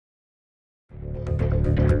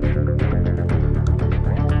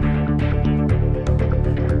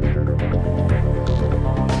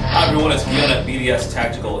everyone, it's Gian at BDS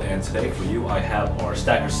Tactical, and today for you I have our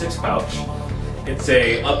Stacker 6 pouch. It's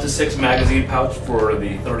a up to 6 magazine pouch for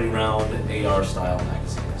the 30 round AR style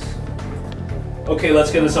magazines. Okay, let's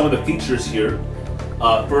get into some of the features here.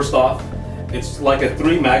 First off, it's like a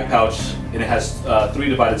 3 mag pouch, and it has 3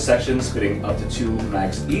 divided sections fitting up to 2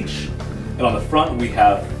 mags each. And on the front we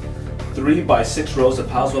have 3 by 6 rows of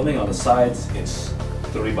house webbing. On the sides it's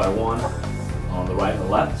 3 by 1 on the right and the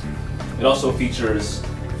left. It also features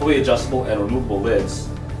fully adjustable and removable lids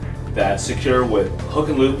that secure with hook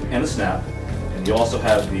and loop and a snap. And you also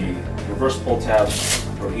have the reverse pull tab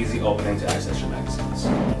for easy opening to access your magazines.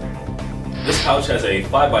 This pouch has a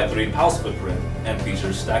 5x3 pouch footprint and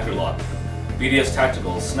features Stacker Lock, BDS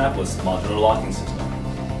Tactical Snapless Modular Locking System.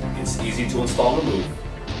 It's easy to install and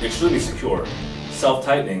remove, extremely secure,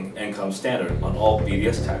 self-tightening, and comes standard on all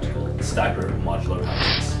BDS Tactical Stacker Modular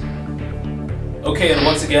pouches. Okay, and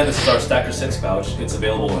once again, this is our Stacker 6 pouch. It's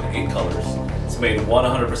available in 8 colors. It's made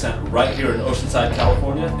 100% right here in Oceanside,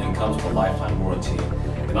 California, and comes with a lifetime warranty.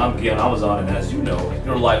 And I'm Gian Amazon, and as you know,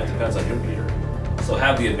 your life depends on your gear. So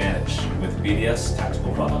have the advantage with BDS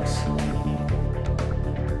Tactical products.